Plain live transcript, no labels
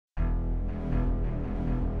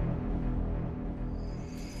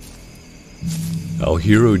Our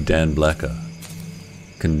hero Dan Blacker,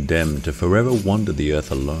 condemned to forever wander the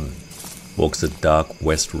earth alone, walks a dark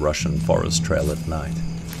West Russian forest trail at night,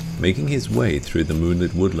 making his way through the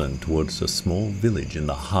moonlit woodland towards a small village in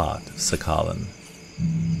the heart of Sakhalin.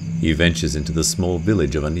 He ventures into the small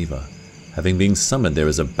village of Aniva, having been summoned there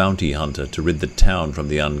as a bounty hunter to rid the town from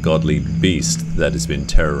the ungodly beast that has been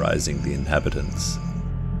terrorizing the inhabitants.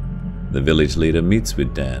 The village leader meets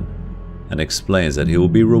with Dan and explains that he will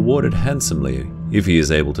be rewarded handsomely if he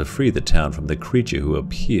is able to free the town from the creature who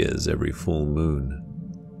appears every full moon.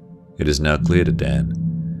 It is now clear to Dan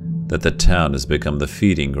that the town has become the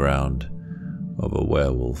feeding ground of a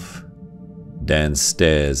werewolf. Dan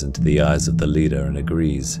stares into the eyes of the leader and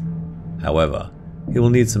agrees. However, he will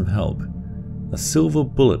need some help. A silver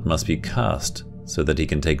bullet must be cast so that he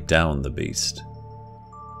can take down the beast.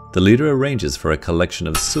 The leader arranges for a collection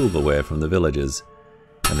of silverware from the villagers,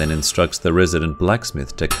 and then instructs the resident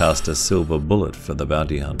blacksmith to cast a silver bullet for the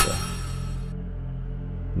bounty hunter.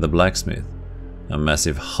 The blacksmith, a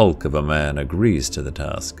massive hulk of a man, agrees to the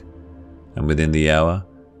task, and within the hour,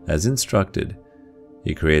 as instructed,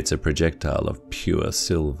 he creates a projectile of pure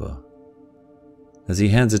silver. As he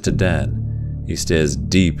hands it to Dan, he stares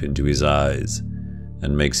deep into his eyes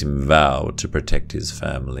and makes him vow to protect his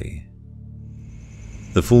family.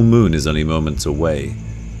 The full moon is only moments away,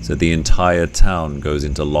 so the entire town goes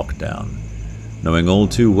into lockdown, knowing all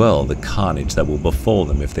too well the carnage that will befall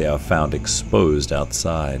them if they are found exposed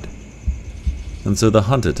outside. And so the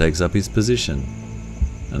hunter takes up his position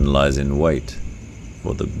and lies in wait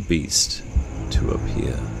for the beast to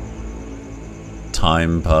appear.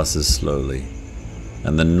 Time passes slowly,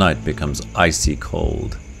 and the night becomes icy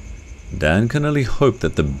cold. Dan can only hope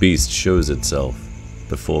that the beast shows itself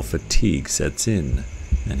before fatigue sets in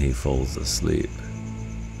and he falls asleep.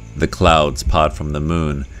 The clouds part from the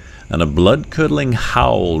moon, and a blood-curdling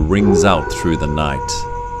howl rings out through the night.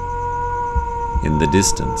 In the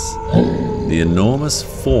distance, the enormous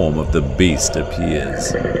form of the beast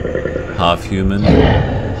appears. Half human,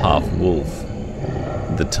 half wolf.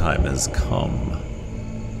 The time has come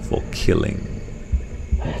for killing.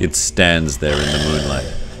 It stands there in the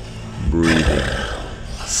moonlight, breathing,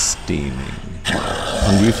 steaming,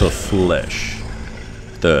 hungry for flesh,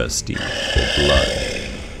 thirsty for blood.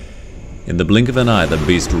 In the blink of an eye, the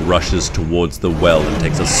beast rushes towards the well and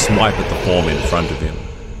takes a swipe at the form in front of him,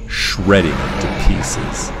 shredding it to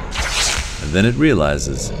pieces. And then it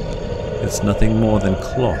realizes it's nothing more than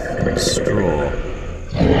cloth and straw.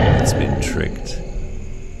 It's been tricked.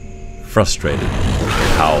 Frustrated, it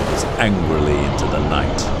howls angrily into the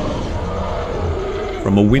night.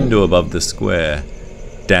 From a window above the square,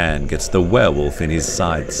 Dan gets the werewolf in his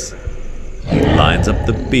sights. He lines up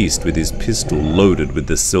the beast with his pistol loaded with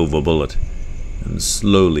the silver bullet and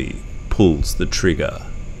slowly pulls the trigger.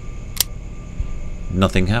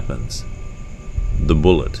 Nothing happens. The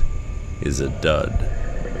bullet is a dud.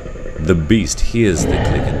 The beast hears the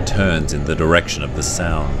click and turns in the direction of the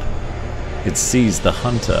sound. It sees the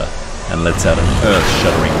hunter and lets out an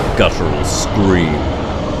earth-shuddering guttural scream.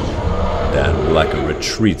 Dan Blacker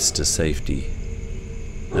retreats to safety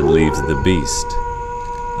and leaves the beast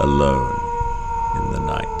alone in the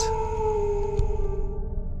night.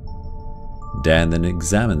 Dan then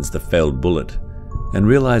examines the failed bullet and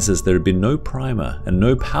realizes there had been no primer and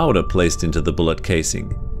no powder placed into the bullet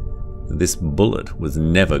casing. This bullet was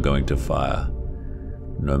never going to fire,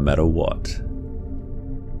 no matter what.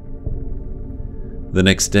 The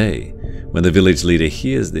next day, when the village leader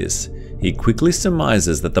hears this, he quickly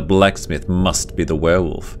surmises that the blacksmith must be the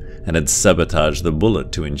werewolf and had sabotaged the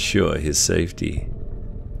bullet to ensure his safety.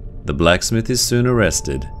 The blacksmith is soon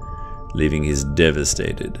arrested, leaving his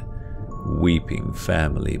devastated, weeping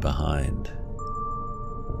family behind.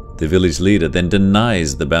 The village leader then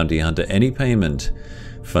denies the bounty hunter any payment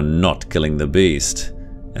for not killing the beast,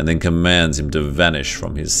 and then commands him to vanish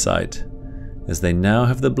from his sight, as they now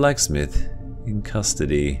have the blacksmith in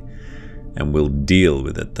custody and will deal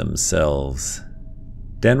with it themselves.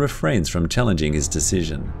 Dan refrains from challenging his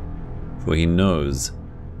decision, for he knows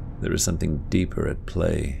there is something deeper at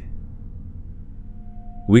play.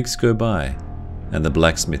 Weeks go by, and the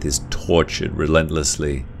blacksmith is tortured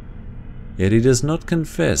relentlessly, yet he does not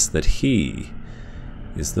confess that he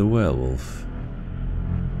is the werewolf.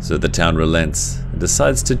 So the town relents and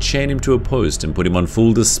decides to chain him to a post and put him on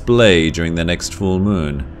full display during the next full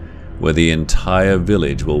moon, where the entire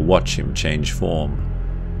village will watch him change form,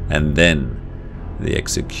 and then the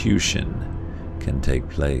execution can take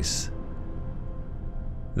place.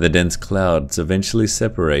 The dense clouds eventually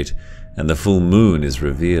separate, and the full moon is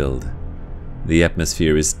revealed. The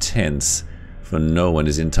atmosphere is tense, for no one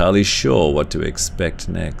is entirely sure what to expect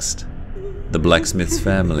next. The blacksmith's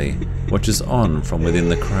family watches on from within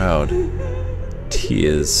the crowd,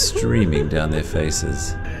 tears streaming down their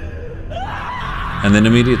faces. And then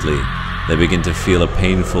immediately, they begin to feel a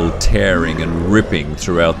painful tearing and ripping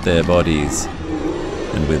throughout their bodies.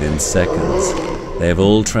 And within seconds, they have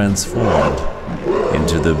all transformed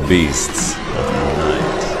into the beasts of the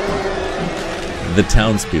night. The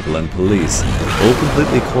townspeople and police, all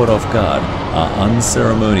completely caught off guard, are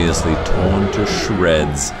unceremoniously torn to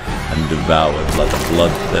shreds and devoured like a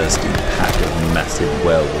bloodthirsty pack of massive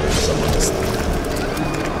werewolves amongst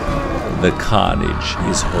them. The carnage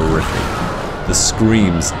is horrific, the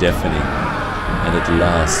screams deafening, and it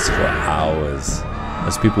lasts for hours.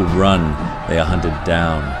 As people run, they are hunted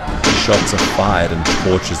down, shots are fired and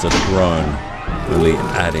torches are thrown, only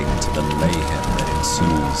adding to the mayhem that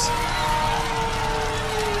ensues.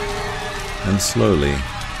 And slowly,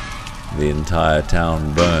 the entire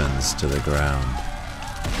town burns to the ground.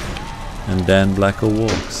 And Dan Blacker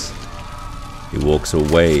walks. He walks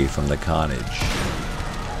away from the carnage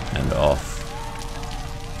and off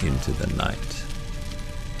into the night.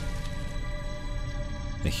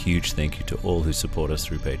 A huge thank you to all who support us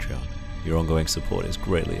through Patreon. Your ongoing support is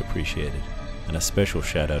greatly appreciated. And a special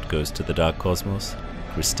shout out goes to the Dark Cosmos,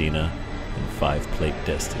 Christina, and 5 Plate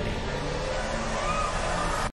Destiny.